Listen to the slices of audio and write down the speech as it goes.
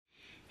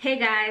Hey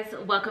guys,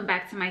 welcome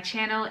back to my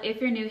channel.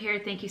 If you're new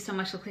here, thank you so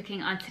much for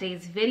clicking on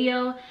today's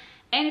video.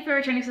 And if you're a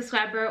returning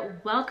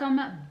subscriber, welcome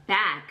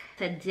back.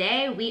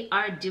 Today we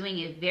are doing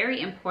a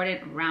very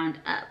important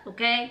roundup,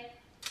 okay?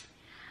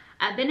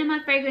 I've been in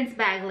my fragrance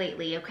bag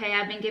lately, okay?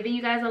 I've been giving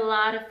you guys a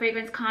lot of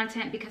fragrance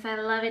content because I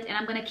love it, and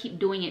I'm gonna keep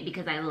doing it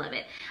because I love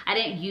it. I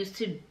didn't used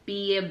to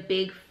be a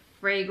big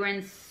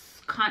fragrance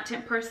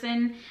content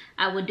person.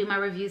 I would do my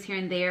reviews here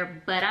and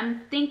there, but I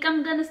think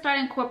I'm gonna start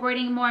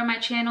incorporating more on my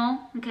channel,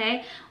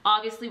 okay?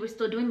 Obviously we're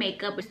still doing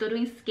makeup, we're still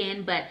doing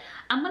skin, but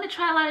I'm gonna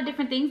try a lot of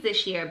different things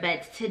this year.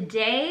 But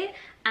today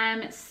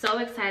I'm so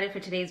excited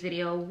for today's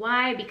video.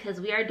 Why? Because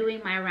we are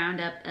doing my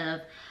roundup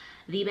of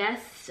the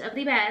best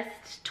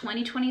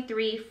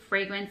 2023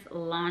 fragrance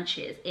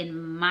launches,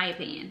 in my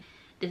opinion.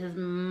 This is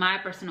my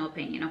personal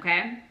opinion,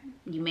 okay?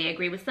 You may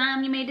agree with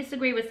some, you may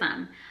disagree with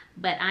some,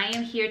 but I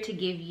am here to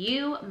give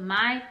you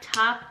my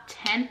top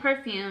 10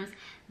 perfumes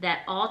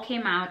that all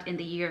came out in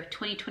the year of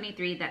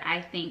 2023 that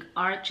I think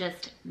are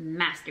just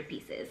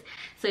masterpieces.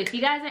 So if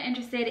you guys are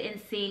interested in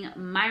seeing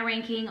my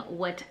ranking,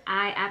 what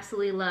I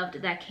absolutely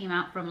loved that came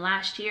out from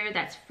last year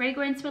that's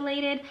fragrance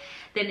related,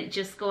 then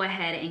just go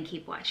ahead and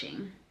keep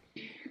watching.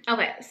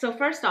 Okay, so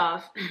first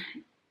off,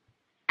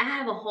 I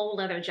have a whole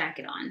leather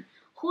jacket on.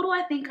 Who do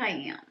I think I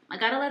am? I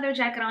got a leather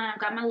jacket on. I've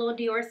got my little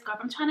Dior scarf.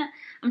 I'm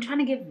trying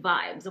to give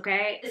vibes,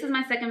 okay? This is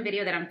my second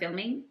video that I'm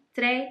filming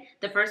today.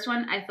 The first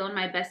one, I filmed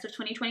my best of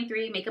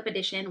 2023 makeup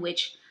edition,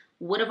 which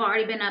would have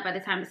already been up by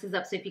the time this is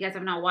up. So if you guys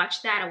have not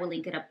watched that, I will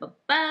link it up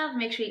above.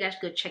 Make sure you guys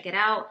go check it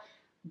out.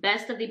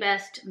 Best of the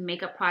best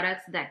makeup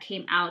products that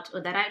came out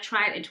or that I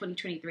tried in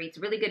 2023. It's a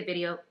really good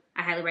video.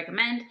 I highly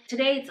recommend.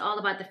 Today, it's all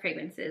about the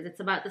fragrances. It's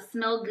about the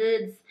smell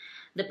goods,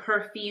 the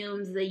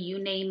perfumes, the you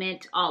name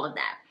it, all of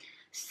that.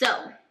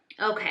 So,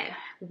 okay,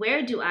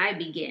 where do I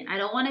begin? I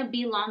don't want to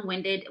be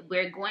long-winded.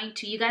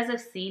 You guys have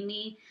seen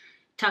me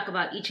talk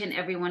about each and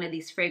every one of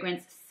these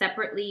fragrances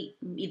separately,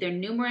 either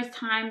numerous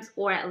times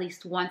or at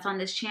least once on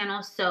this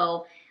channel.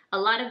 So a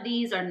lot of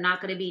these are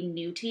not going to be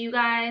new to you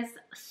guys.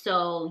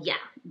 So yeah,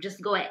 just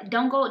go ahead.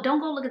 Don't go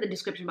look at the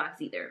description box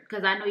either,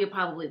 because I know you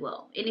probably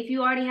will. And if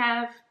you already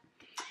have,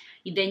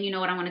 then you know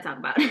what I want to talk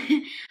about.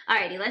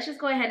 Alrighty, let's just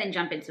go ahead and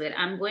jump into it.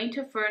 I'm going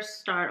to first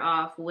start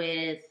off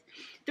with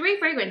 3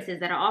 fragrances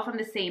that are all from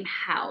the same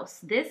house.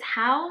 This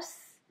house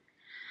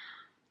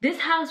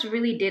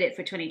really did it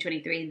for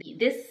 2023.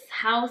 This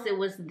house, it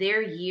was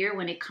their year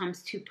when it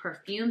comes to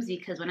perfumes,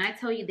 because when I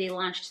tell you they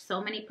launched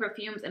so many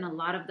perfumes and a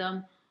lot of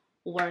them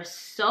were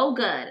so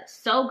good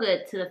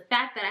to the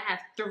fact that I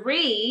have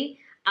 3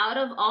 out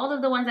of all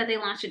of the ones that they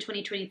launched in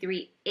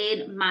 2023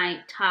 in my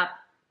top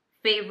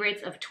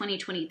favorites of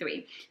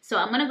 2023. So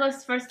I'm gonna go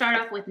first start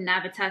off with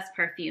Navitas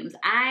perfumes.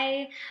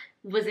 I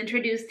was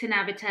introduced to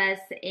Navitas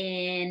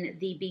in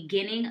the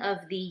beginning of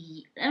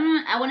the,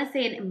 I want to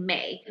say in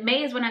May.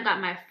 May is when I got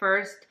my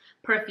first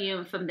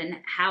perfume from the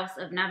house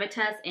of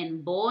Navitas,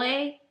 and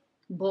boy,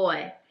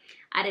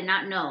 I did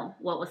not know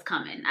what was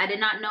coming. I did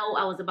not know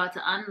I was about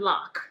to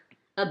unlock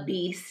a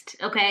beast,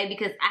 okay?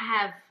 Because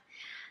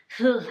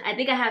I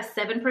think I have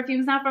 7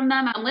 perfumes now from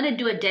them. I'm gonna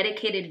do a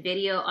dedicated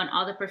video on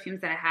all the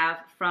perfumes that I have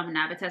from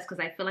Navitas, because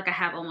I feel like I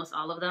have almost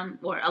all of them,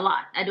 or a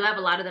lot. I do have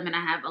a lot of them, and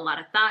I have a lot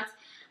of thoughts.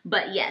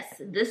 But yes,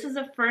 this is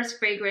the first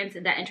fragrance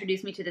that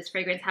introduced me to this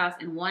fragrance house.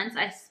 And once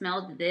I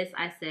smelled this,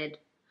 I said,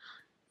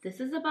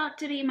 this is about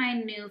to be my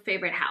new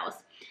favorite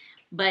house.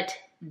 But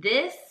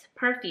this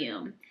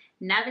perfume,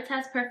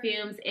 Navitas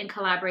Perfumes in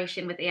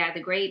collaboration with AI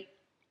the Great,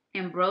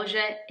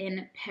 Ambrosia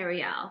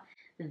Imperial.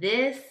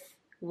 This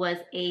was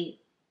a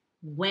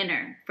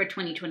winner for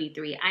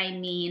 2023. I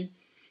mean,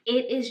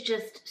 it is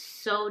just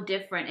so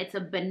different. It's a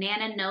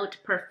banana note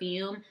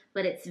perfume,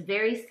 but it's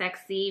very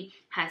sexy,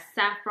 has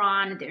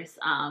saffron,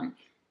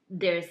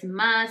 there's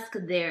musk,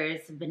 there's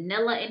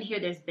vanilla in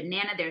here, there's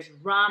banana, there's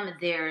rum,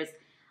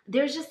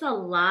 there's just a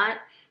lot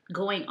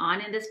going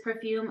on in this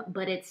perfume,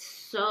 but it's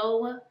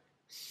so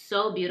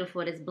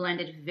beautiful. It is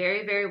blended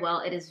very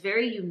well. It is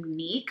very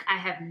unique. I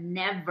have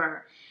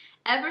never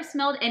ever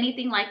smelled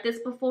anything like this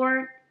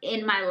before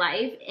in my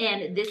life,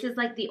 and this is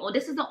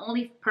the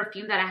only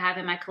perfume that I have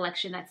in my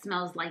collection that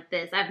smells like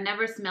this. I've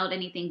never smelled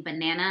anything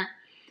banana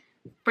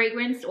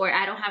fragranced, or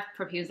I don't have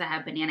perfumes that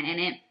have banana in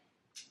it.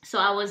 So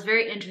I was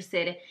very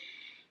interested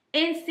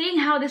in seeing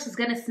how this was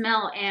gonna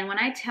smell. And when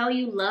I tell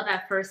you love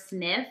at first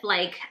sniff,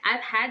 like, I've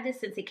had this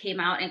since it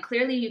came out, and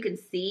clearly you can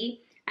see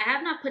I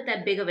have not put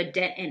that big of a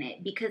dent in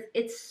it because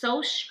it's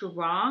so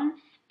strong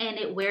and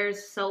it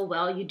wears so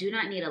well. You do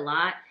not need a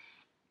lot.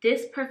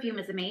 This perfume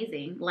is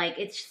amazing. Like,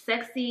 it's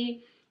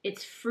sexy,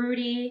 it's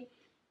fruity,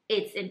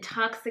 it's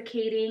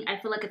intoxicating. I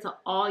feel like it's an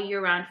all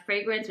year round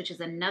fragrance, which is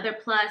another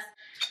plus.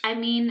 I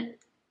mean,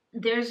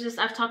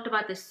 I've talked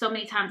about this so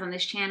many times on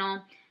this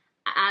channel.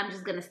 I'm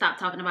just gonna stop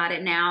talking about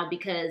it now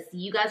because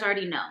you guys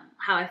already know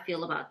how I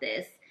feel about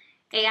this.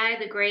 AI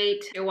the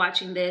Great, you're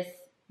watching this,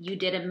 you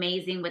did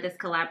amazing with this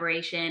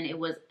collaboration. It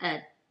was a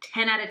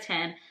 10 out of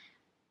 10.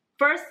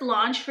 first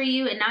launch for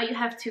you, and now you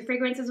have 2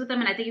 fragrances with them,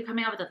 and I think you're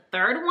coming out with a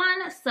 3rd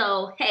one.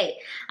 So hey,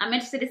 I'm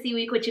interested to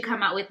see what you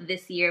come out with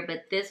this year,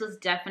 but this was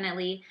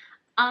definitely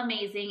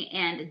amazing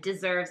and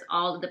deserves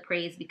all of the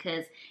praise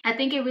because I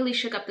think it really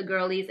shook up the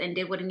girlies and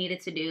did what it needed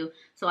to do.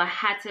 So I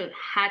had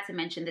to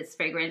mention this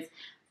fragrance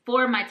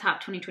for my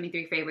top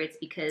 2023 favorites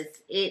because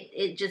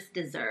it just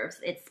deserves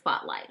its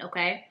spotlight,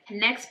 okay?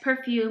 Next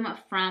perfume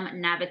from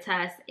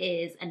Navitas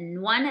is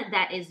one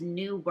that is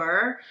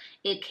newer.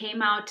 It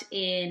came out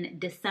in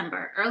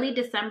December, early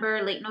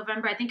December, late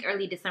November. I think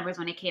early December is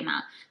when it came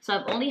out. So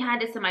I've only had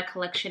this in my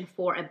collection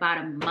for about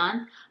a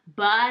month,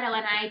 but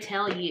when I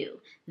tell you,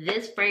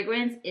 this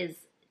fragrance is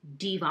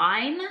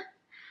divine.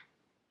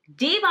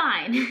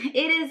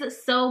 It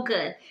is so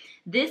good.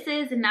 This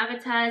is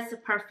Navitas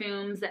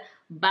Parfums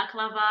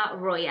Baklava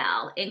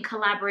Royale in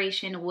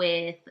collaboration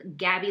with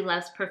Gabby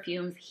Loves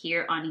Perfumes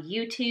here on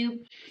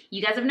YouTube.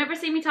 You guys have never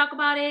seen me talk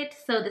about it,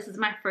 so this is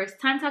my first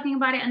time talking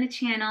about it on the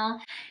channel.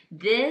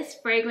 This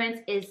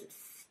fragrance is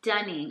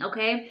stunning,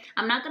 okay?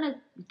 I'm not gonna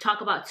talk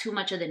about too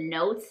much of the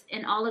notes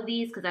in all of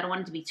these because I don't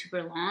want it to be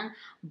super long,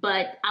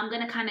 but I'm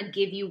gonna kind of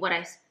give you what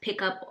I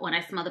pick up when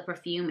I smell the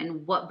perfume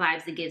and what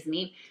vibes it gives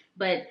me.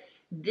 But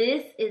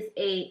this is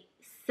a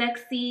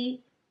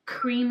sexy,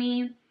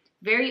 creamy,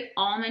 very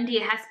almondy.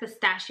 It has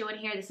pistachio in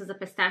here. This is a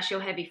pistachio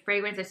heavy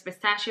fragrance. There's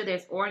pistachio,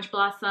 there's orange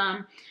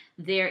blossom,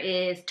 there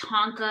is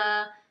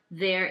tonka,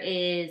 there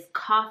is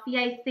coffee,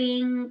 I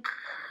think.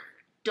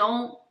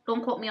 Don't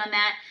quote me on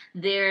that.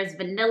 There's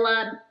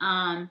vanilla.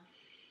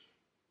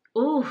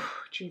 Oh,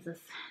 Jesus.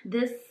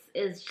 This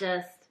is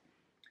just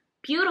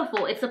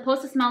beautiful. It's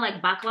supposed to smell like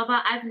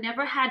baklava. I've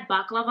never had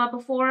baklava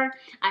before.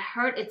 I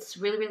heard it's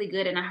really, really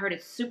good, and I heard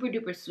it's super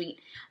duper sweet.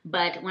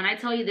 But when I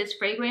tell you this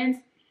fragrance,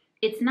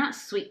 it's not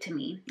sweet to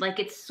me. Like,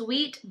 it's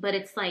sweet, but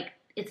it's like,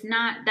 it's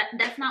not,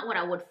 that's not what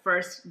I would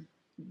first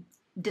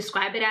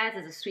describe it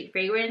as a sweet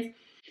fragrance.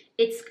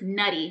 It's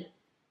nutty.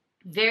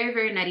 Very,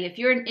 very nutty. If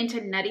you're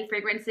into nutty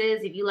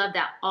fragrances, if you love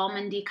that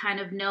almondy kind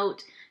of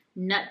note,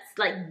 nuts,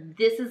 like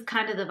this is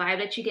kind of the vibe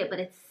that you get,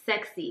 but it's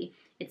sexy.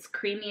 It's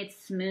creamy,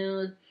 it's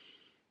smooth.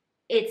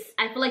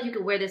 I feel like you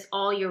could wear this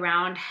all year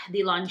round.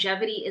 The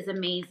longevity is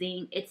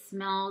amazing. It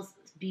smells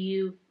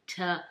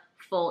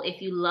beautiful.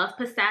 If you love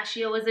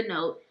pistachio as a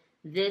note,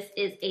 this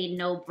is a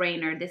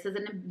no-brainer. This is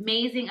an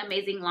amazing,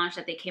 amazing launch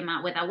that they came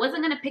out with. I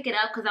wasn't going to pick it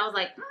up because I was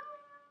like,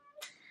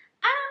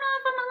 I don't know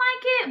if I'm going to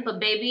like it. But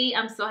baby,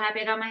 I'm so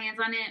happy I got my hands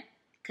on it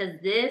because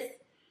this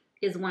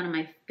is one of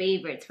my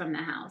favorites from the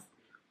house.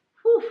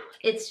 Whew,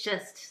 it's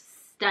just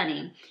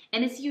stunning.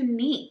 And it's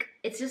unique.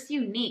 It's just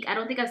unique. I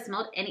don't think I've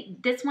smelled any.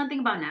 This one thing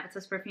about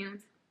Navitas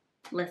perfumes.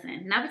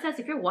 Listen, Navitas,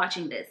 if you're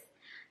watching this,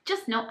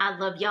 just know I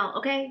love y'all,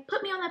 okay?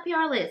 Put me on that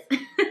PR list.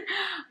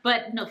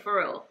 But no, for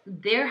real.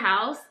 Their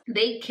house,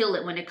 they kill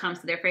it when it comes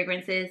to their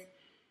fragrances.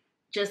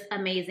 Just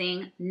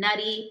amazing.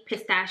 Nutty,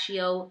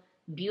 pistachio,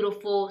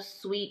 beautiful,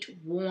 sweet,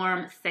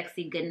 warm,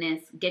 sexy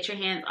goodness. Get your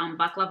hands on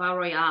Baklava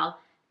Royale.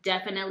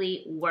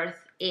 Definitely worth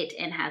it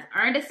and has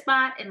earned a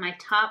spot in my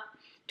top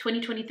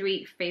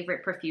 2023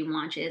 favorite perfume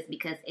launches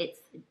because it's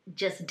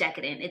just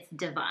decadent. It's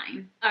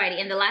divine. Alrighty,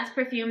 and the last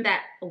perfume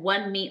that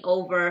won me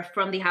over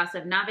from the house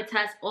of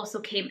Navitas also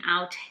came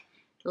out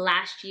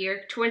last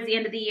year, towards the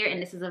end of the year, and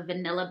this is a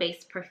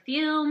vanilla-based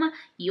perfume.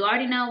 You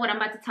already know what I'm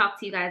about to talk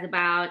to you guys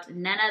about.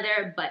 None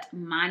other but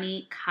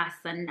Mani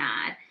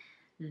Casanad.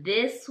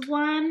 This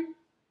one,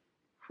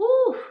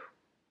 whew,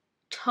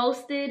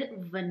 toasted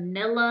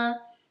vanilla,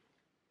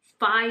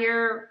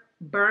 fire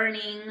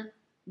burning,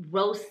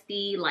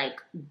 roasty, like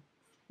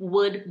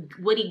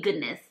woody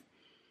goodness.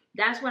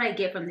 That's what I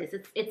get from this.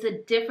 It's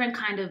a different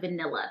kind of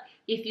vanilla.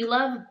 If you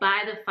love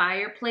By the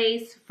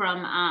Fireplace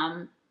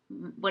from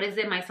what is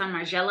it, My Son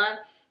Margiela,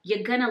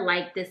 you're gonna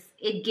like this.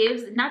 It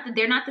gives, not that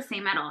they're not the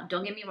same at all,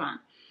 don't get me wrong.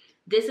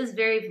 This is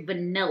very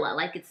vanilla,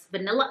 like it's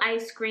vanilla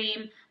ice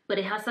cream, but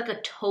it has like a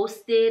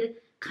toasted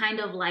kind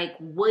of like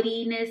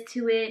woodiness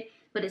to it,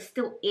 but it's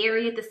still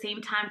airy at the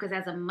same time because it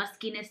has a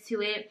muskiness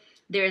to it.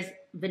 There's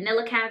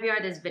vanilla caviar,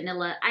 there's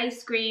vanilla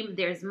ice cream,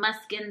 there's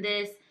musk in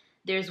this,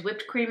 there's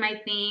whipped cream, I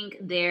think,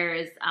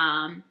 there's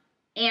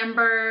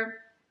amber,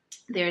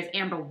 there's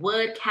amber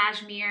wood,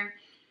 cashmere.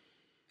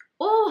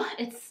 Oh,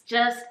 it's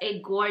just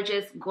a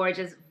gorgeous,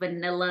 gorgeous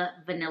vanilla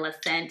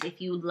scent. If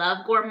you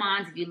love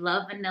gourmands, if you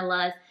love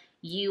vanillas,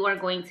 you are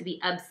going to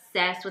be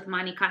obsessed with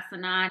Mani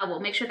Casanad. I will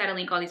make sure that I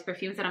link all these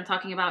perfumes that I'm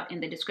talking about in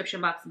the description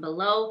box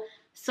below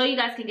so you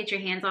guys can get your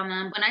hands on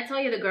them. When I tell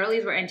you the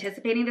girlies were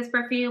anticipating this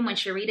perfume, when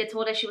Sharita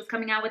told us she was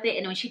coming out with it,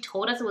 and when she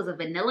told us it was a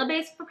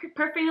vanilla-based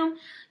perfume,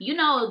 you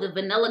know the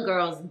vanilla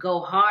girls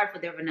go hard for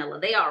their vanilla.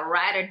 They are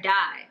ride or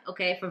die,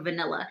 okay, for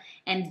vanilla.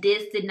 And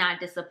this did not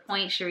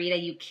disappoint, Sharita.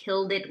 You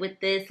killed it with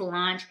this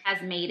launch.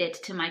 Has made it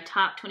to my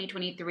top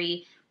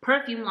 2023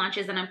 perfume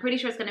launches, and I'm pretty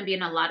sure it's going to be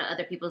in a lot of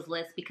other people's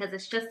lists because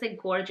it's just a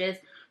gorgeous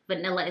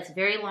vanilla. It's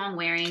very long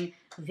wearing,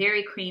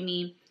 very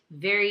creamy,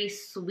 very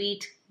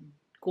sweet,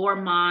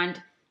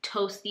 gourmand,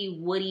 toasty,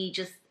 woody,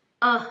 just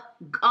all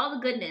the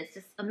goodness,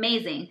 just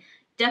amazing.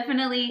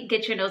 definitely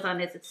get your nose on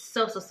this. It's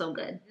so, so, so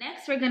good.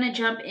 Next, we're gonna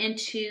jump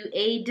into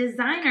a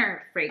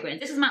designer fragrance.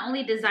 This is my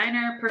only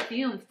designer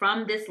perfume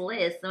from this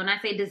list. So when I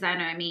say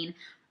designer, I mean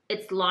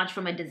it's launched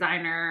from a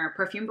designer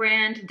perfume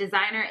brand.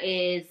 Designer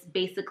is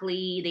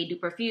basically, they do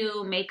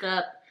perfume,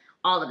 makeup,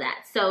 all of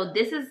that. So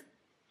this is,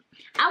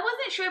 I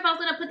wasn't sure if I was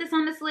gonna put this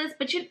on this list,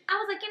 but I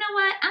was like, you know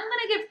what? I'm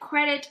gonna give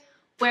credit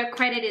where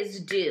credit is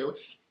due.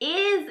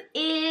 Is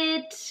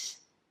it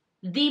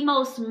the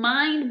most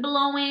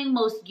mind-blowing,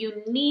 most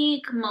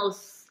unique,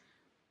 most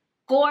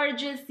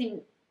gorgeous,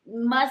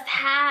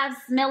 must-have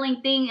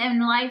smelling thing in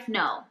life?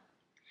 No.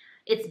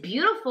 It's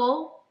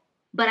beautiful,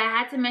 but I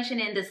had to mention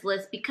it in this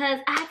list because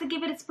I had to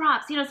give it its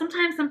props. You know,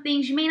 sometimes some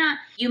things you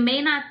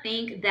may not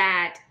think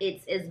that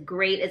it's as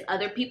great as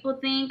other people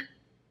think,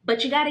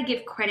 but you gotta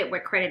give credit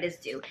where credit is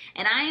due.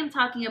 And I am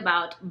talking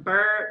about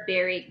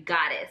Burberry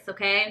Goddess,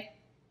 okay?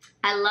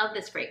 I love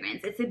this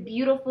fragrance. It's a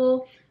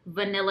beautiful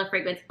vanilla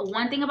fragrance.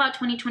 One thing about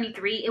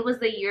 2023, it was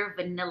the year of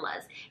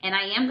vanillas. And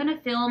I am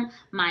gonna film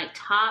my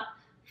top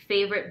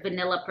favorite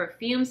vanilla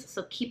perfumes,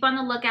 so keep on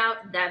the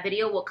lookout. That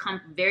video will come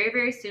very,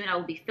 very soon. I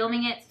will be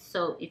filming it,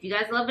 so if you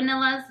guys love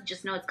vanillas,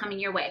 just know it's coming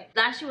your way.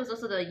 Last year was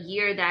also the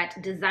year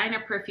that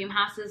designer perfume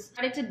houses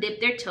started to dip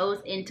their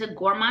toes into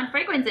gourmand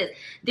fragrances.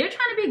 They're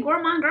trying to be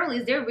gourmand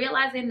girlies. They're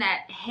realizing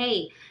that,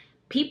 hey,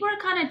 people are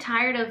kind of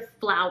tired of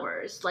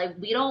flowers. Like,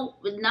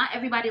 not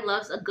everybody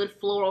loves a good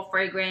floral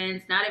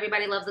fragrance. Not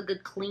everybody loves a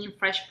good, clean,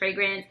 fresh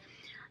fragrance.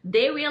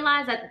 They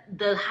realized that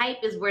the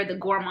hype is where the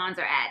gourmands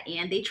are at,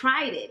 and they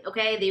tried it,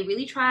 okay? They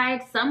really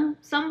tried.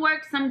 Some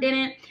worked, some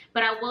didn't,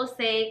 but I will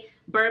say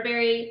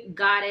Burberry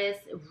Goddess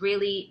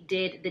really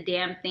did the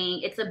damn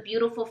thing. It's a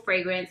beautiful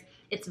fragrance.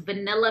 It's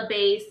vanilla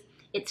based.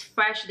 It's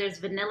fresh. There's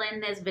vanilla in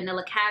this,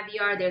 vanilla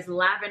caviar. There's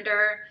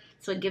lavender,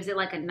 so it gives it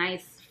like a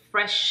nice,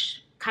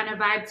 fresh kind of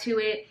vibe to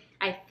it.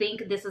 I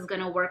think this is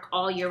gonna work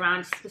all year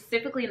round,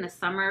 specifically in the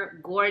summer.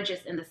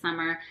 Gorgeous in the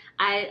summer.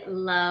 I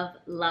love,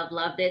 love,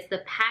 love this.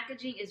 The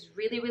packaging is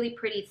really, really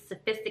pretty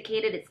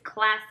sophisticated. It's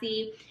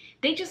classy.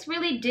 They just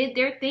really did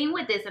their thing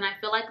with this, and I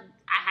feel like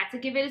I had to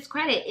give it its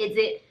credit. Is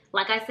it,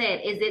 like I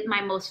said, is it my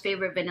most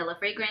favorite vanilla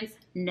fragrance?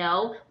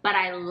 No, but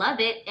I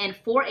love it. And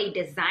for a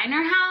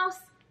designer house,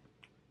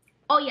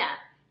 oh yeah,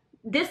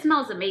 this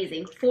smells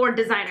amazing for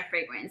designer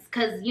fragrance,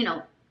 because, you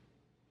know,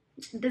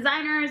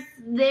 designers,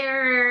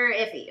 they're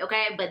iffy,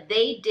 okay? But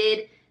they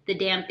did the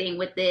damn thing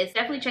with this.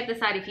 Definitely check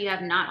this out if you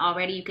have not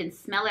already. You can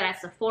smell it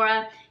at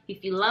Sephora.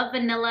 If you love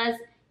vanillas,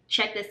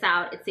 check this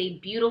out. It's a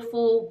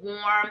beautiful,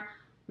 warm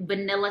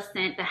vanilla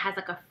scent that has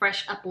like a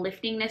fresh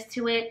upliftingness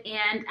to it,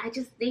 and I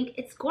just think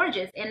it's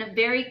gorgeous and a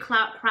very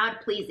crowd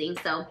pleasing.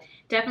 So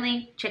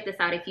definitely check this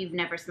out if you've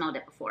never smelled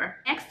it before.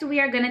 Next, we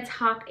are gonna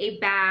talk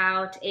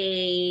about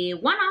a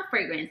one-off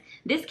fragrance.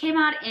 This came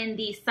out in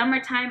the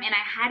summertime, and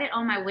I had it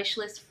on my wish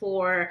list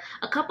for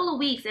a couple of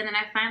weeks, and then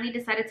I finally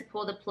decided to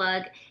pull the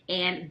plug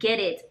and get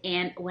it.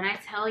 And when I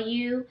tell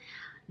you,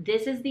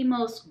 this is the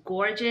most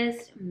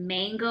gorgeous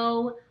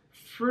mango,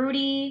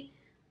 fruity,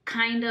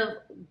 kind of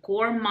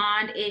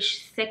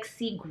gourmand-ish,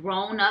 sexy,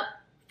 grown-up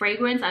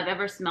fragrance I've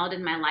ever smelled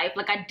in my life.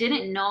 Like, I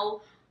didn't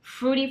know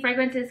fruity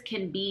fragrances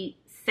can be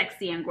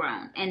sexy and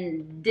grown,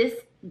 and this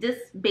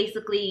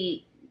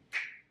basically,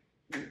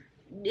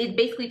 it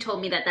basically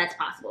told me that that's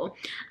possible.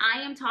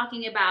 I am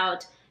talking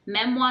about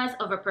Memoirs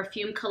of a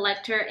Perfume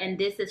Collector, and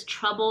this is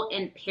Trouble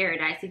in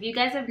Paradise. If you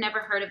guys have never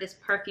heard of this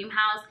perfume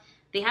house,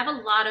 they have a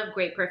lot of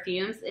great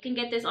perfumes. You can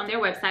get this on their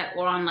website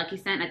or on Lucky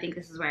Scent. I think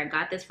this is where I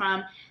got this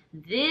from.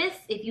 This,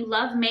 if you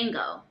love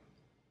mango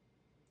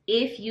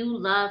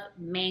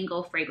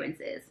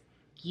fragrances,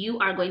 you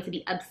are going to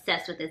be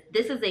obsessed with this.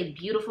 This is a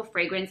beautiful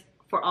fragrance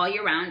for all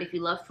year round if you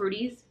love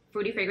fruity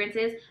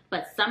fragrances.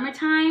 But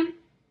summertime,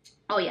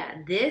 oh yeah,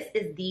 this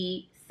is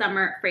the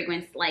summer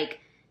fragrance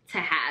like to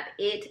have.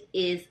 It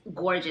is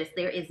gorgeous.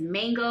 There is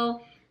mango,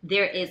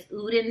 there is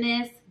oud in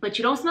this, but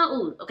you don't smell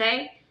oud,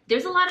 okay?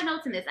 There's a lot of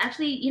notes in this.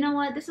 Actually, you know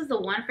what? This is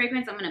the one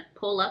fragrance I'm gonna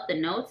pull up the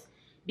notes,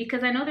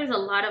 because I know there's a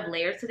lot of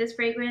layers to this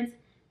fragrance,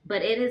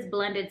 but it is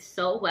blended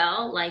so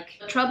well.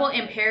 Like, Trouble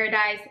in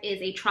Paradise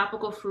is a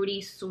tropical,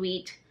 fruity,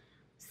 sweet,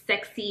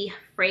 sexy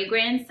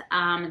fragrance.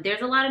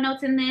 There's a lot of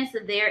notes in this.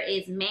 There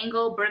is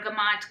mango,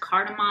 bergamot,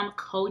 cardamom,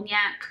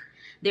 cognac.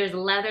 There's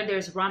leather,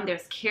 there's rum,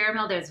 there's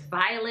caramel, there's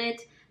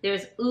violet,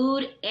 there's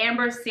oud,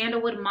 amber,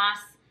 sandalwood, moss,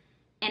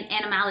 and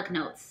animalic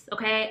notes,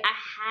 okay?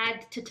 I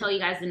had to tell you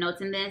guys the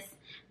notes in this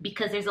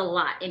because there's a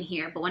lot in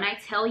here. But when I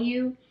tell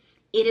you,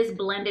 it is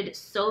blended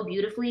so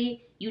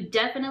beautifully. You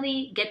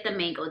definitely get the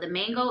mango. The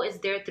mango is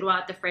there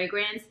throughout the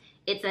fragrance.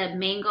 It's a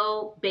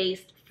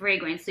mango-based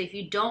fragrance. So if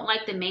you don't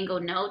like the mango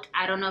note,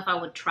 I don't know if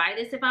I would try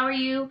this if I were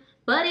you.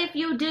 But if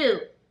you do,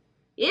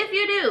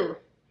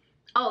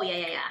 oh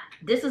yeah,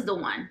 this is the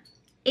one.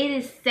 It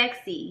is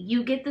sexy.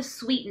 You get the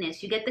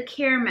sweetness, you get the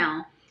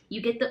caramel,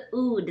 you get the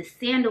oud, the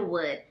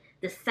sandalwood,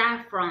 the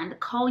saffron, the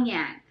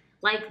cognac.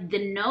 Like,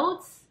 the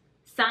notes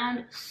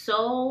sound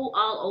so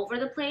all over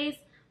the place,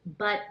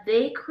 but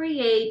they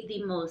create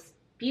the most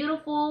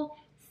beautiful,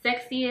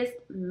 sexiest,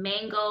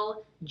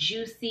 mango,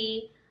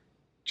 juicy,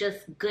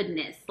 just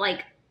goodness.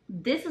 Like,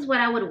 this is what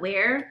I would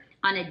wear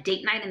on a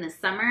date night in the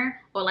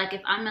summer, or like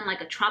if I'm in like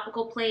a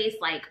tropical place.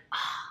 Like,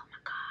 oh my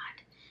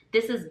God,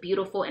 this is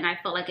beautiful. And I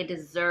felt like it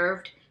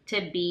deserved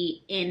to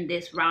be in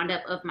this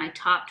roundup of my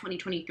top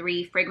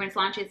 2023 fragrance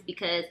launches,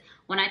 because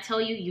when I tell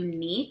you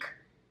unique,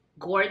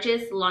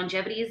 gorgeous,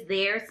 longevity is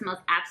there, smells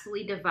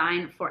absolutely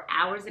divine for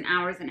hours and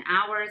hours and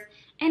hours,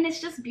 and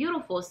it's just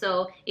beautiful.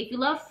 So if you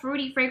love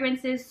fruity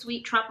fragrances,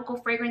 sweet tropical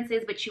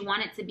fragrances, but you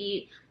want it to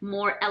be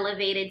more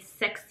elevated,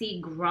 sexy,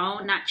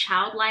 grown, not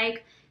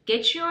childlike,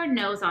 get your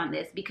nose on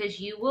this, because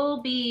you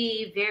will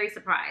be very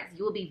surprised.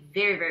 You will be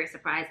very, very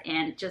surprised,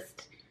 and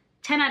just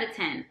 10 out of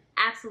 10.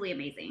 Absolutely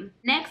amazing.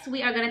 Next,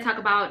 we are going to talk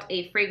about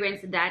a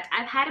fragrance that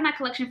I've had in my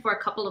collection for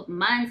a couple of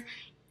months.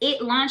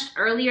 It launched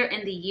earlier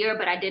in the year,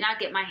 but I did not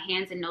get my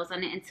hands and nose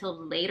on it until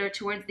later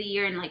towards the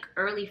year, in like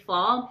early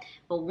fall.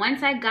 But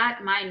once I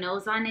got my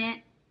nose on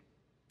it,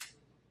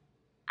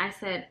 I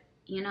said,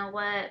 you know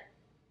what?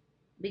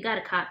 We got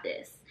to cop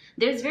this.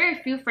 There's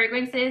very few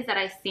fragrances that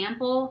I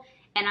sample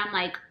and I'm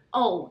like,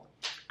 oh,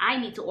 I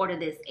need to order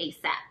this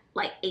ASAP.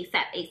 Like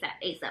ASAP, ASAP,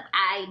 ASAP.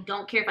 I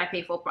don't care if I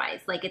pay full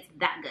price. Like, it's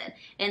that good.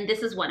 And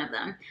this is one of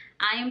them.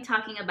 I am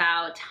talking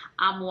about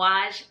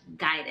Amouage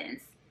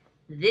Guidance.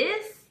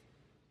 This,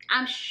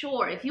 I'm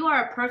sure if you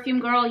are a perfume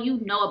girl, you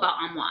know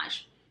about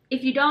Amouage.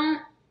 If you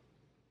don't,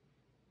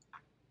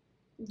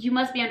 you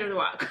must be under the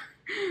rock.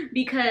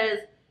 Because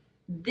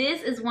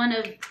this was one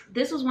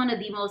of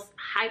the most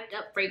hyped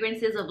up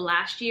fragrances of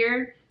last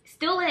year.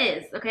 Still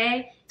is,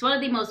 okay? It's one of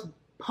the most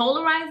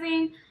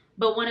polarizing,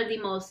 but one of the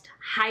most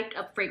hyped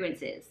up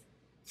fragrances.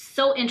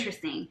 So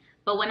interesting.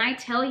 But when I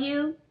tell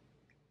you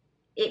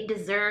it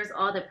deserves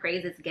all the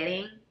praise it's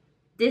getting,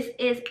 this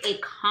is a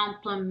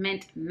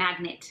compliment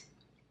magnet.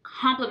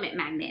 Compliment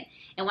magnet.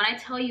 And when I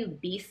tell you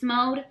beast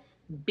mode,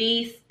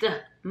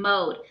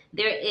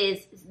 there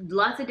is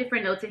lots of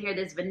different notes in here.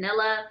 There's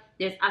vanilla,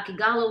 there's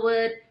akigala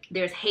wood,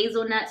 there's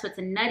hazelnut. So it's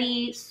a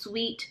nutty,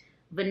 sweet,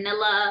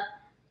 vanilla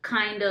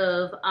kind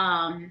of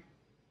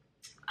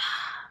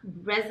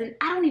resin.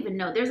 I don't even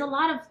know. There's a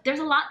lot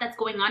that's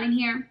going on in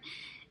here.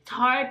 It's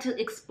hard to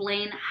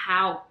explain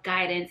how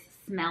Guidance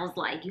smells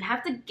like. You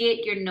have to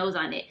get your nose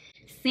on it.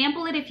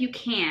 Sample it if you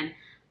can.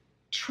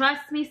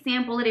 Trust me,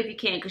 sample it if you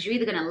can, because you're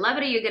either gonna love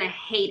it or you're gonna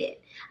hate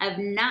it. I've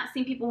not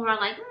seen people who are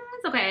like,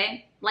 it's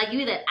okay. Like, you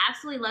either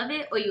absolutely love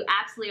it or you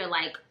absolutely are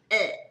like,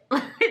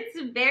 ugh.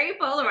 It's very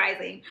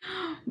polarizing.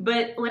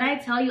 But when I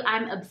tell you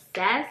I'm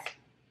obsessed,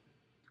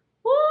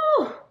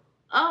 woo!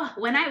 Oh,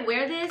 when I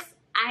wear this,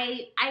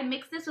 I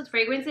mix this with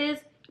fragrances,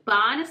 but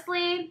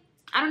honestly,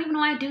 I don't even know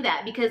why I do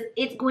that, because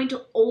it's going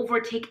to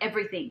overtake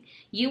everything.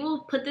 You will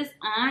put this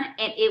on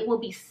and it will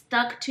be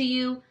stuck to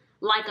you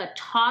like a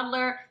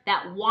toddler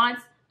that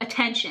wants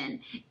attention.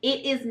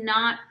 It is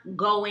not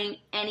going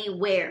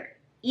anywhere.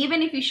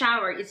 Even if you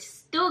shower, it's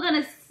still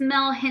gonna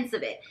smell hints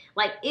of it.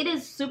 Like, it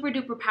is super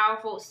duper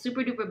powerful,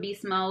 super duper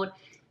beast mode,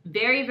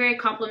 very, very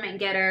compliment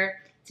getter.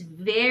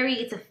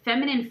 It's a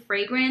feminine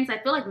fragrance. I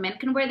feel like men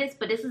can wear this,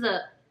 but this is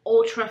a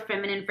ultra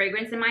feminine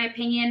fragrance in my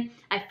opinion.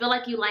 I feel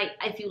like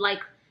if you like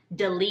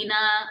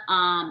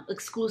Delina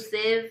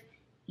exclusive,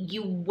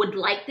 you would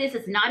like this.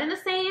 It's not in the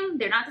same,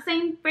 they're not the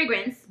same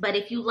fragrance, but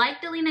if you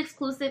like Delina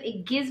exclusive,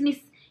 it gives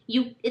me,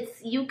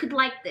 you could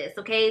like this,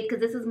 okay? Because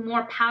this is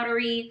more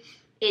powdery,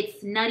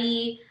 it's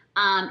nutty,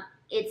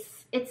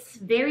 it's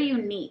very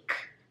unique,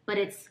 but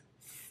it's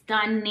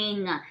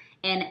stunning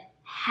and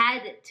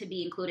had to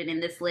be included in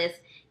this list.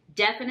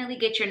 Definitely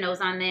get your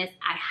nose on this.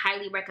 I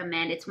highly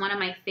recommend. It's one of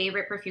my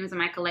favorite perfumes in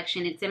my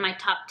collection. It's in my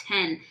top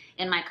 10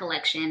 in my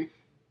collection.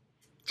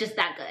 Just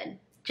that good.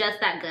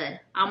 Just that good.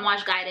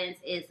 Amouage Guidance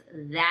is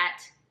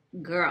that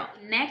girl.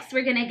 Next,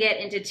 we're gonna get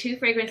into two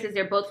fragrances.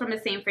 They're both from the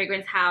same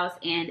fragrance house,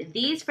 and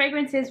these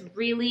fragrances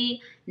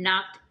really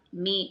knocked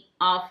me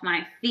off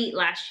my feet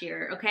last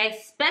year, okay?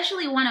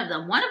 Especially one of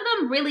them. One of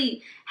them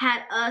really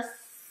had us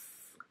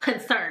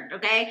concerned,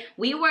 okay?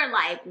 We were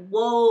like,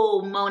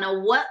 whoa, Mona,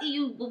 what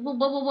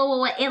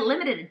in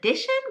limited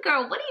edition?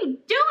 Girl, what are you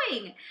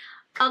doing?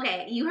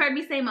 Okay, you heard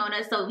me say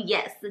Mona. So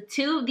yes,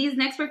 these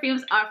next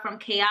perfumes are from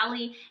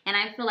Kayali, and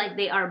I feel like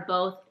they are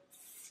both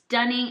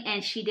stunning,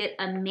 and she did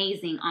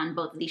amazing on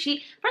both of these.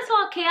 First of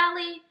all,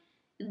 Kayali,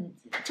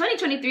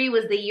 2023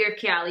 was the year of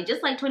Kayali.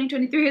 Just like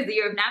 2023 is the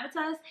year of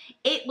Navitas,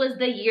 it was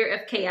the year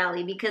of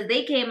Kayali, because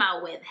they came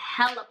out with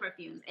hella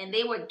perfumes and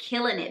they were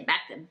killing it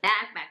back to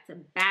back, back to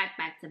back,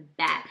 back to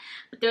back.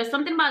 But there's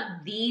something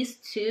about these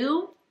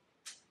two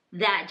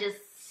that just,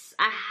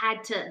 I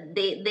had to,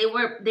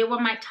 they were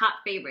my top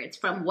favorites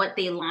from what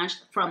they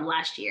launched from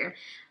last year.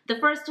 The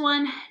first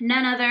one,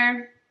 none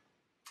other,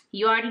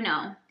 you already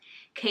know,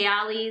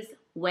 Kayali's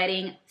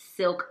Wedding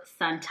Silk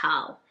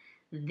Santal.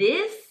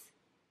 This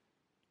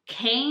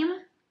came,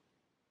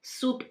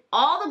 swooped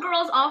all the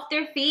girls off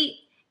their feet,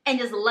 and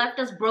just left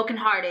us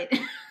brokenhearted.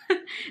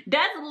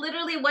 That's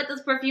literally what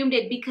this perfume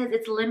did, because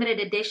it's limited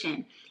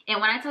edition. And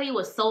when I tell you it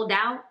was sold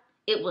out,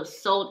 it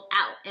was sold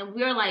out. And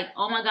we were like,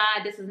 oh my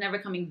God, this is never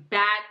coming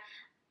back.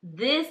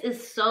 This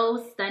is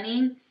so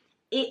stunning.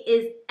 It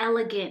is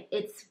elegant.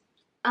 It's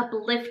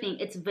uplifting.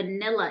 It's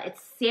vanilla,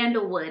 it's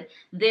sandalwood.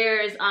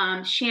 There's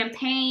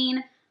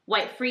champagne,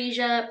 white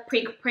freesia,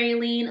 pink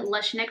praline,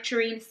 lush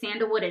nectarine,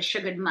 sandalwood, and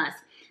sugared musk.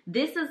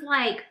 This is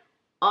like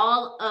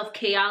all of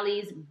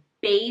Kayali's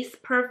base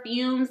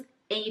perfumes,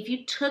 and if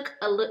you took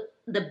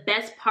the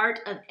best part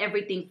of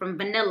everything, from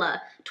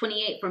vanilla,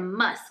 28, from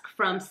musk,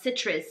 from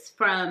citrus,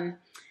 from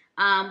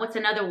what's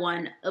another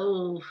one?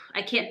 Oh,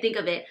 I can't think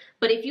of it.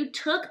 But if you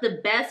took the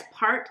best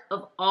part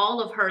of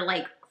all of her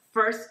like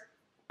first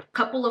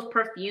couple of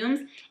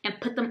perfumes and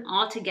put them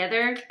all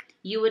together,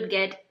 you would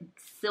get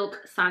Silk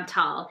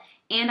Santal.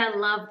 And I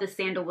love the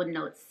sandalwood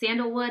notes.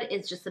 Sandalwood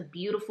is just a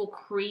beautiful,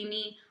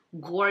 creamy,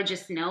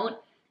 gorgeous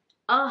note.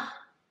 Oh,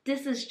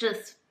 this is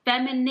just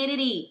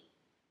femininity.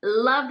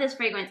 Love this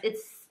fragrance.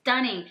 It's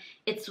stunning.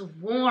 It's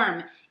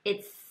warm.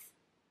 It's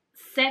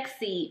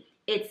sexy.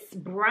 It's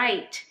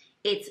bright.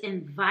 It's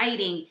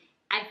inviting.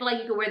 I feel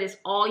like you could wear this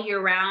all year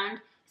round,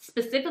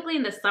 specifically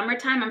in the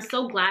summertime. I'm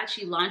so glad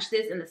she launched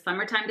this in the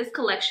summertime. This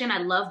collection, I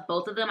love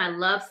both of them. I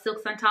love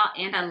Silk Santal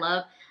and I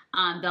love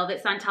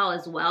Velvet Santal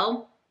as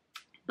well.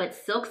 But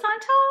Silk Santal,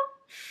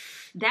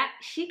 that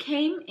she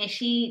came and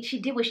she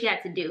did what she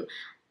had to do.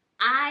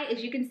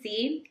 As you can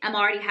see, I'm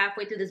already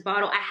halfway through this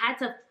bottle. I had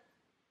to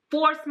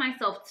force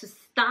myself to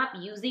stop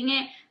using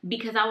it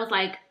because I was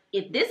like,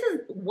 if this is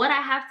what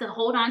I have to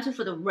hold on to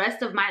for the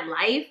rest of my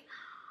life,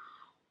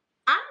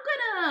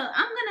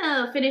 I'm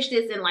gonna finish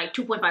this in like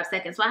 2.5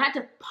 seconds. So I had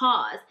to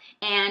pause,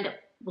 and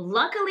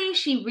luckily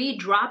she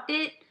re-dropped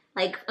it.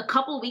 Like a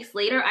couple weeks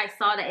later, I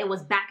saw that it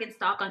was back in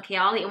stock on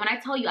Kayali. And when I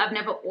tell you I've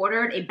never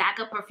ordered a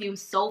backup perfume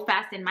so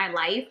fast in my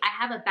life, I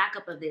have a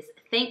backup of this.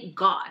 Thank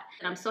God.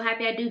 And I'm so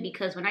happy I do,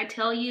 because when I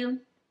tell you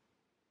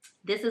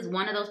this is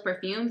one of those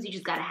perfumes you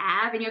just gotta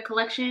have in your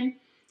collection,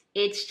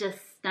 it's just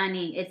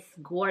stunning. It's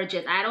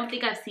gorgeous. I don't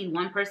think I've seen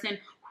one person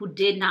who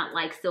did not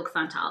like Silk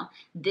Santal.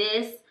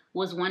 This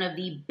was one of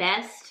the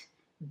best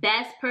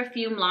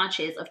perfume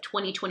launches of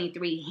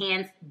 2023,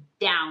 hands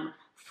down,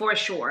 for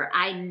sure.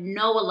 I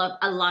know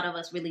a lot of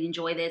us really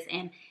enjoy this,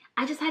 and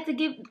I just had to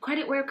give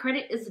credit where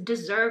credit is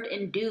deserved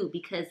and due,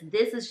 because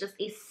this is just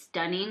a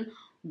stunning,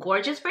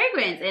 gorgeous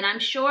fragrance. And I'm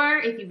sure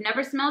if you've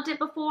never smelled it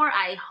before,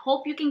 I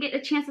hope you can get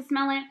a chance to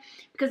smell it,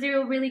 because it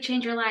will really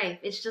change your life.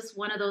 It's just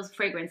one of those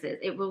fragrances.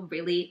 It will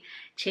really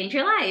change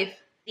your life.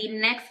 The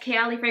next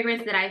Kayali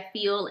fragrance that I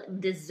feel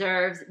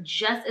deserves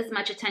just as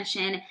much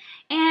attention,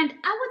 and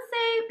I would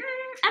say,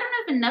 I don't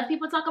know if enough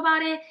people talk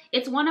about it.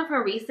 It's one of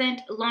her recent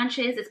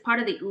launches. It's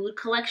part of the Oud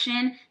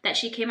collection that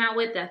she came out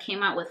with, that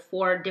came out with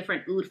 4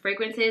 different Oud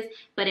fragrances.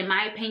 But in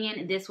my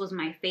opinion, this was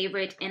my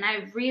favorite, and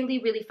I really,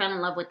 really fell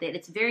in love with it.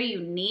 It's very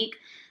unique.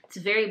 It's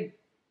very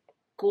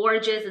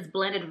gorgeous. It's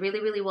blended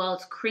really, really well.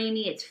 It's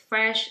creamy. It's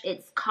fresh.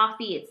 It's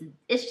coffee.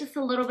 It's just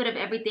a little bit of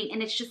everything,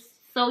 and it's just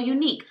so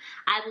unique.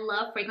 I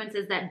love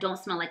fragrances that don't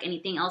smell like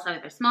anything else I've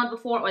ever smelled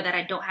before or that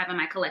I don't have in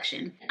my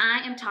collection.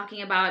 I am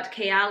talking about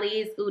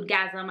Kayali's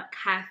Oudgasm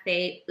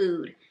Cafe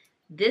Oud.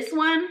 This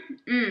one,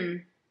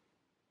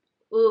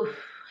 ooh,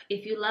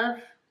 if you love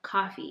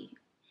coffee,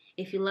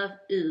 if you love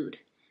oud,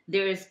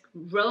 there's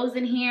rose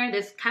in here,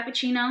 there's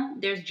cappuccino,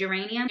 there's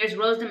geranium, there's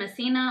rose de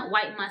messina,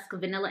 white musk,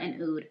 vanilla,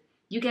 and oud.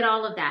 You get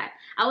all of that.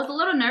 I was a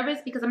little nervous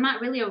because I'm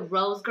not really a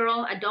rose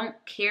girl. I don't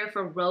care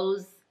for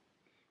rose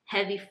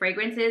heavy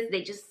fragrances.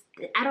 They just,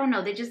 I don't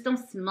know, they just don't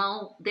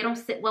smell, they don't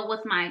sit well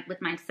with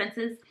my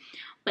senses.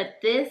 But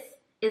this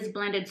is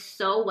blended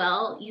so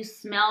well. You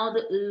smell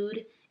the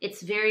oud.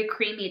 It's very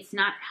creamy. It's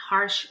not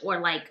harsh or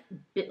like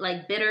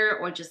bitter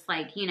or just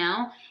like, you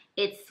know,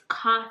 it's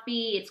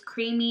coffee, it's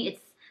creamy,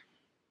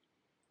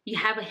 you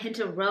have a hint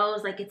of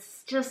rose, like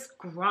it's just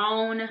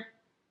grown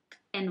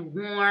and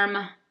warm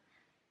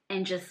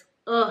and just,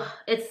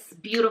 it's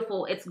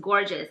beautiful. It's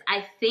gorgeous.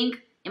 I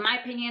think, in my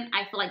opinion,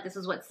 I feel like this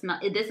is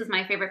this is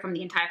my favorite from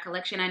the entire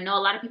collection. I know a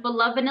lot of people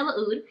love Vanilla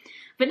Oud.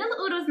 Vanilla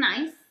Oud was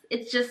nice.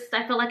 It's just,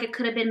 I feel like it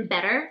could have been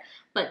better.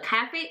 But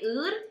Cafe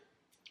Oud,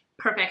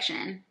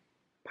 perfection.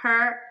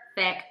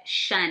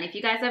 Perfection. If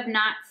you guys have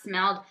not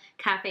smelled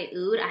Cafe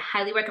Oud, I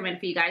highly recommend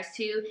for you guys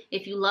to.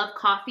 If you love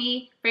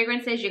coffee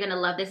fragrances, you're going to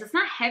love this. It's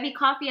not heavy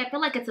coffee. I feel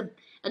like it's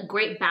a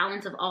great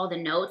balance of all the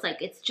notes.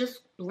 Like, it's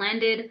just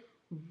blended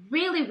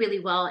really, really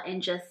well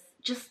and just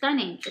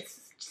stunning.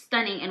 It's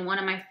stunning, and one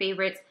of my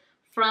favorites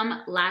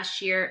from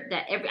last year.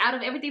 That out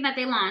of everything that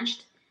they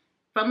launched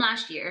from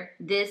last year,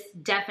 this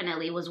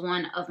definitely was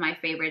one of my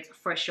favorites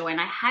for sure, and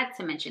I had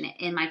to mention it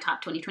in my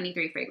top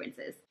 2023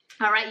 fragrances.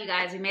 All right, you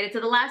guys, we made it to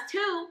the last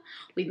 2.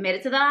 We've made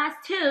it to the last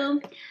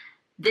 2.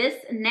 This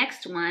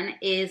next one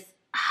is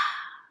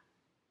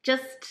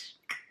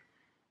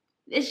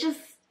it's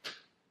just,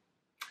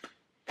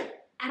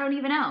 I don't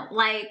even know,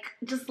 like,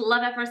 just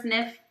love at first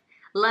sniff.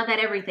 Love at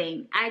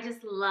everything. I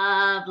just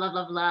love, love,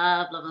 love,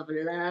 love, love,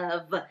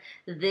 love, love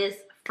this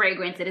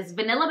fragrance. It is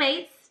vanilla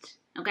based,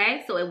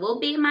 okay? So it will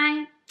be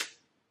my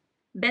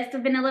best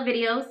of vanilla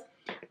videos,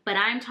 but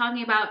I'm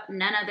talking about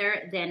none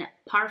other than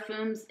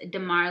Parfums de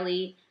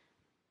Marly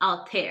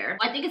Altair.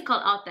 I think it's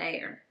called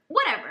Altair.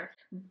 Whatever.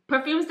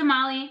 Parfums de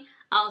Marly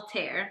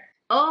Altair.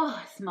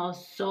 Oh, it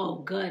smells so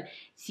good.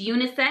 It's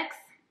unisex.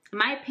 In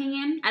my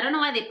opinion, I don't know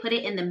why they put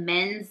it in the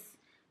men's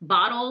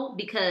bottle,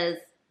 because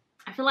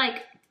I feel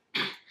like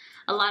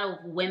a lot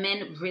of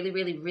women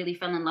really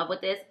fell in love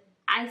with this.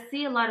 I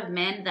see a lot of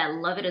men that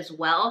love it as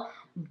well,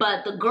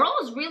 but the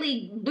girls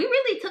we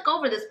really took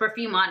over this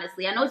perfume,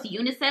 honestly. I know it's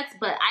unisex,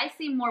 but I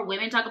see more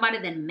women talk about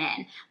it than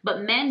men,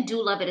 but men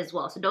do love it as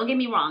well, so don't get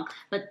me wrong.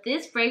 But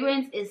this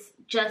fragrance is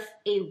just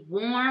a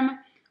warm,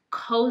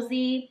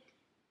 cozy,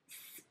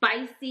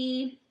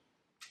 spicy,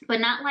 but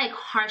not like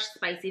harsh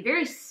spicy,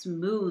 very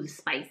smooth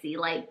spicy.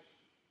 Like,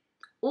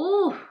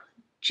 ooh,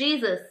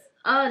 Jesus.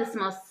 Oh, this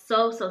smells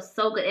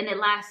so good, and it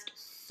lasts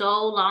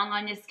so long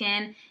on your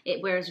skin.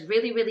 It wears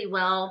really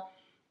well.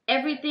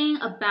 Everything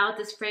about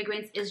this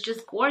fragrance is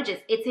just gorgeous.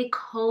 It's a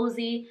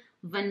cozy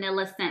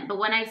vanilla scent, but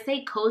when I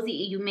say cozy,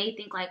 you may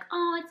think like,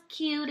 oh, it's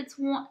cute, it's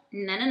warm.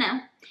 No.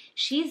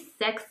 She's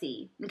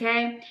sexy,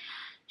 okay?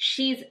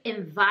 She's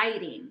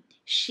inviting.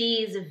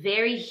 She's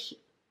very,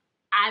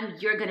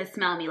 you're gonna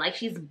smell me. Like,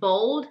 she's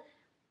bold,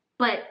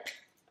 but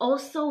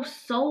also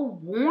so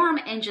warm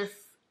and just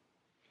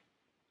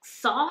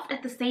soft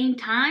at the same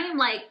time.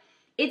 Like,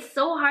 it's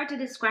so hard to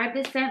describe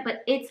this scent,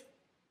 but it's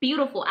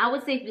beautiful. I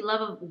would say if you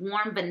love a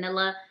warm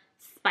vanilla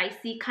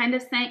spicy kind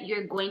of scent,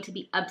 you're going to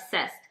be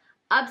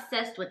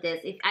obsessed with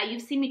this.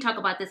 You've seen me talk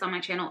about this on my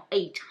channel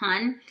a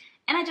ton,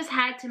 and I just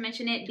had to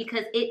mention it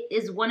because it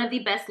is one of the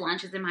best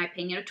launches, in my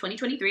opinion, of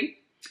 2023,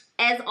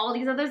 as all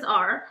these others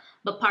are.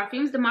 But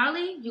Parfums de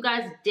Marly, you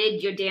guys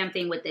did your damn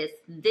thing with this.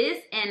 This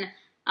and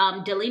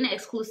Delina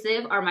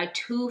Exclusive are my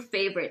two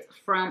favorites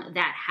from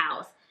that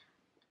house.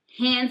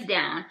 Hands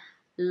down.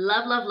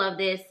 Love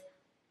this.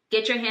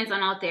 Get your hands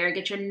on out there.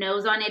 Get your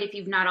nose on it if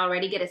you've not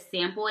already. Get a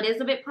sample. It is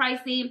a bit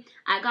pricey.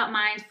 I got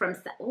mine from,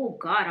 oh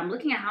God, I'm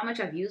looking at how much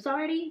I've used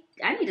already.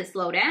 I need to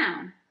slow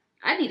down.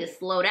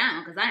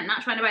 Because I'm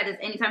not trying to buy this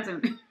anytime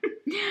soon.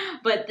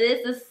 But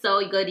this is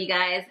so good, you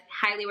guys.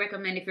 Highly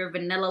recommend if you're a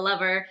vanilla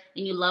lover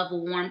and you love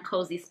warm,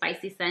 cozy,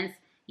 spicy scents.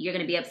 You're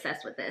going to be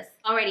obsessed with this.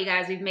 Alrighty,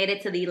 guys, we've made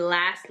it to the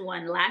last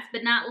one. Last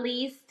but not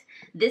least,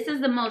 this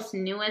is the most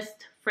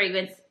newest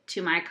fragrance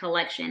to my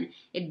collection.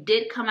 It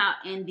did come out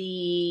in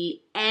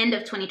the end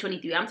of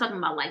 2023. I'm talking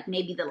about like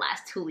maybe the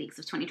last 2 weeks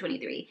of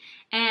 2023.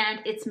 And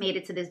it's made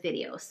it to this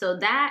video. So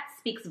that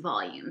speaks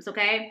volumes,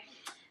 okay?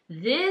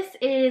 This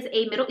is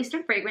a Middle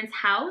Eastern fragrance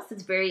house.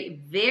 It's very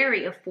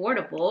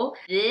affordable.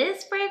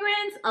 This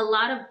fragrance, a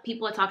lot of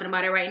people are talking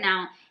about it right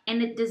now,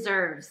 and it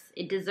deserves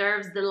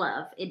the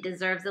love. It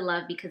deserves the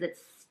love because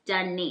it's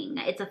stunning.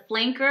 It's a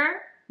flanker.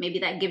 Maybe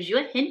that gives you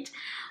a hint.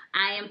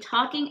 I am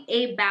talking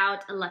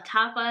about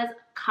Lattafa's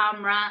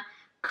Camera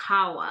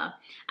Kawa.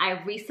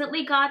 I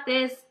recently got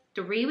this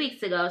 3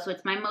 weeks ago, so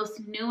it's my most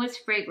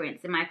newest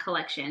fragrance in my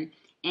collection,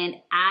 and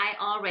I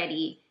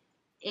already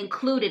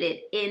included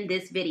it in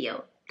this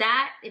video.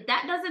 If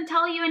that doesn't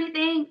tell you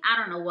anything, I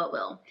don't know what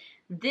will.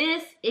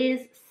 This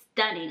is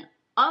stunning.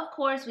 Of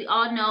course, we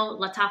all know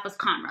Lattafa's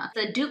Camera.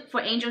 It's a dupe for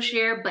Angel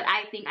Share, but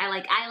I think I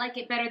like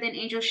it better than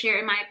Angel Share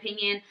in my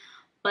opinion.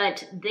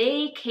 But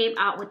they came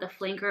out with the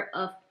flanker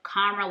of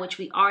Camera, which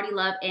we already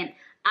love, and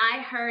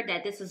I heard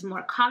that this is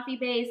more coffee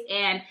based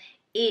and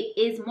it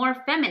is more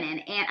feminine,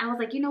 and I was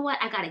like, you know what,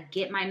 I gotta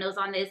get my nose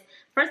on this.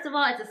 First of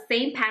all, it's the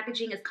same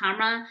packaging as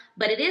Camera,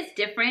 but it is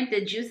different.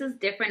 The juice is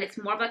different. It's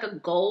more of like a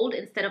gold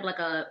instead of like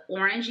a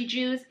orangey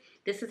juice.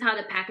 This is how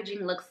the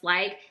packaging looks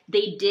like.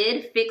 They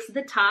did fix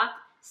the top,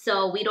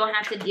 so we don't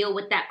have to deal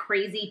with that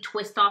crazy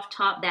twist off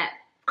top that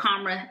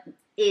Camera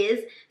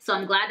is. So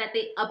I'm glad that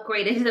they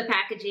upgraded the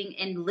packaging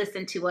and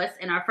listened to us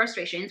and our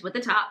frustrations with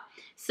the top.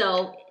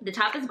 So the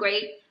top is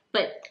great,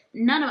 but it's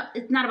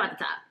not about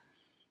the top.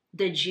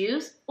 The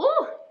juice,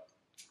 ooh.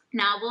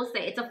 Now I will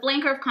say it's a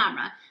flanker of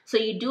Camera, so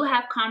you do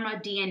have Camera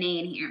DNA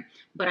in here,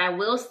 but I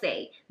will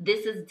say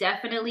this is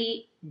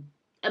definitely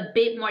a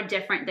bit more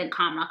different than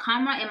Camera.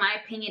 Camera, in my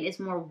opinion, is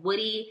more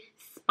woody,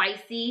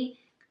 spicy.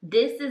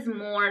 This is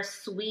more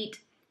sweet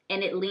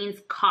and it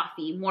leans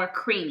coffee, more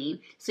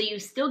creamy. So you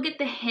still get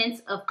the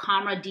hints of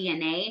Camera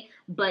DNA,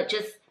 but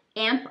just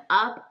amp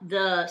up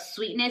the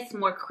sweetness,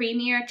 more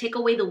creamier, take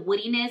away the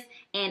woodiness,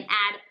 and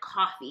add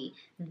coffee.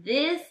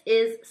 This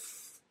is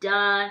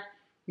stunning.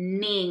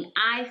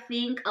 I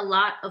think a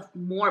lot of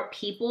more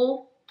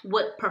people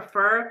would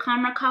prefer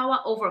Camera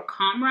Kawa over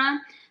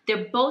Camera.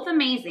 They're both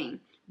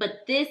amazing,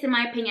 but this, in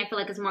my opinion, I feel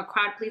like is more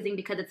crowd pleasing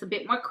because it's a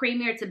bit more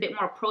creamier, it's a bit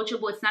more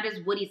approachable, it's not as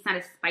woody, it's not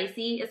as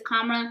spicy as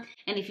Camera.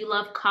 And if you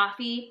love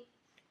coffee,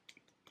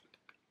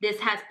 this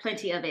has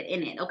plenty of it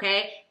in it,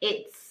 okay?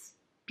 It's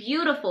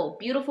beautiful,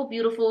 beautiful,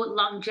 beautiful.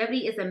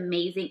 Longevity is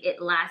amazing.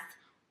 It lasts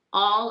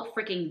all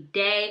freaking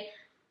day.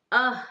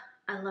 Ugh,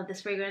 I love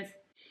this fragrance.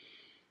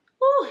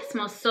 Ooh, it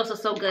smells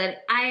so good.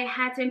 I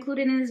had to include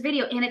it in this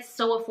video, and it's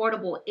so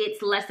affordable.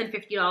 It's less than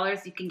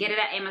 $50. You can get it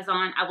at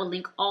Amazon. I will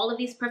link all of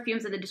these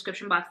perfumes in the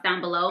description box down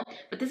below.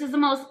 But this is the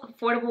most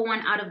affordable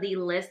one out of the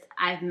list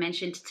I've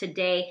mentioned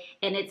today,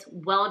 and it's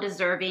well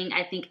deserving.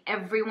 I think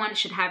everyone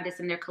should have this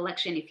in their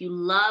collection. If you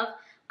love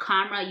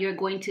Camera, you're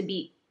going to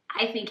be,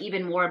 I think,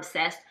 even more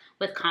obsessed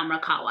with Camera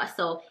Kawa.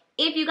 So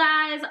If you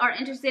guys are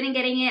interested in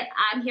getting it,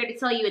 I'm here to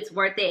tell you it's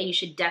worth it and you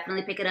should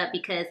definitely pick it up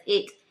because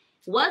it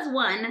was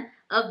one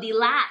of the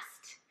last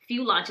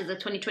few launches of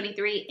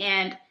 2023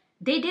 and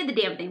they did the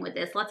damn thing with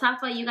this. Let's talk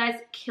about you guys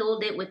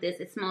killed it with this.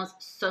 It smells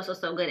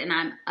so good and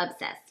I'm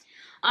obsessed.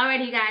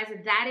 Alrighty you guys,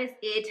 that is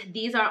it.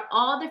 These are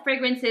all the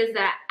fragrances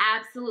that I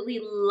absolutely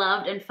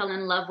loved and fell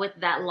in love with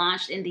that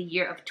launched in the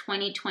year of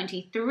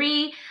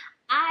 2023.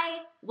 I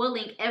will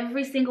link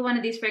every single one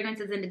of these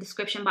fragrances in the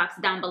description box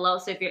down below.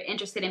 So if you're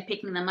interested in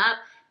picking them up,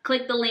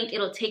 click the link.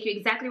 It'll take you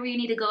exactly where you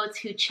need to go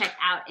to check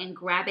out and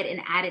grab it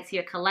and add it to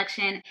your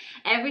collection.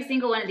 Every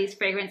single one of these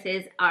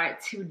fragrances are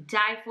to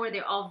die for.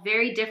 They're all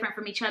very different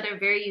from each other,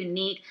 very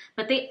unique,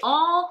 but they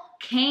all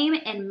came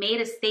and made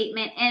a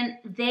statement and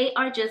they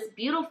are just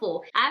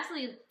beautiful. I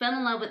absolutely fell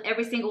in love with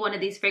every single one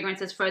of these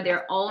fragrances for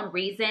their own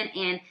reason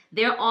and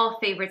they're all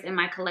favorites in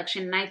my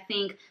collection. And I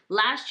think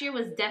last year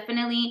was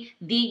definitely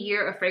the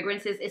year of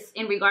fragrances. It's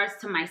in regards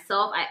to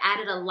myself. I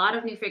added a lot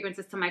of new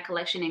fragrances to my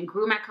collection and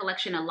grew my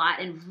collection a lot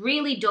and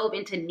really dove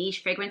into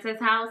niche fragrances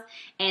house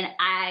and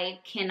I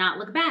cannot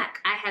look back.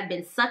 I have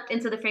been sucked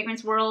into the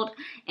fragrance world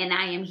and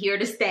I am here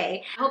to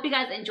stay. I hope you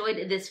guys enjoyed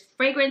this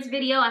fragrance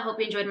video. I hope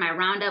you enjoyed my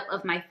roundup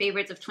of my favorites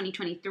of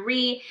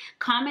 2023.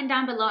 Comment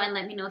down below and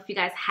let me know if you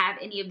guys have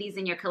any of these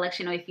in your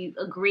collection or if you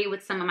agree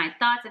with some of my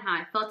thoughts and how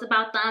I felt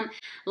about them.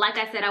 Like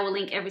I said, I will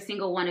link every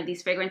single one of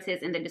these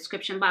fragrances in the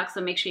description box,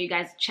 so make sure you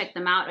guys check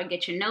them out or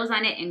get your nose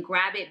on it and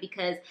grab it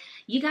because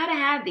you gotta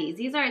have these.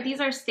 These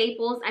are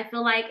staples, I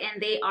feel like,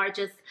 and they are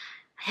just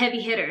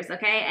heavy hitters,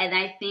 okay? And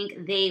I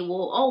think they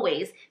will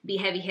always be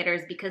heavy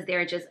hitters because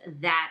they're just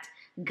that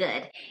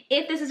good.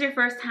 If this is your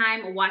first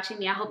time watching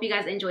me, I hope you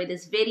guys enjoyed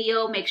this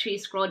video. Make sure you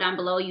scroll down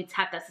below, you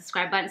tap that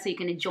subscribe button so you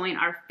can join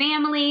our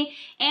family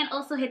and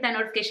also hit that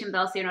notification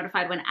bell so you're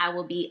notified when I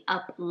will be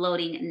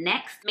uploading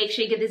next. Make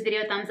sure you give this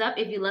video a thumbs up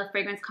if you love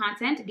fragrance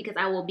content because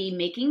I will be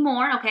making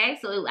more, okay?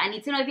 So I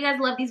need to know if you guys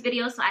love these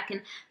videos so I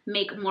can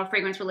make more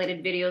fragrance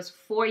related videos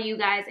for you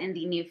guys in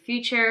the near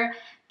future.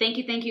 Thank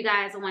you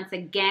guys once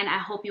again. I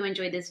hope you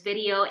enjoyed this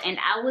video and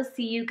I will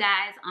see you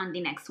guys on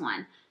the next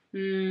one.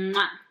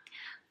 Mwah.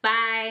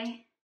 Bye.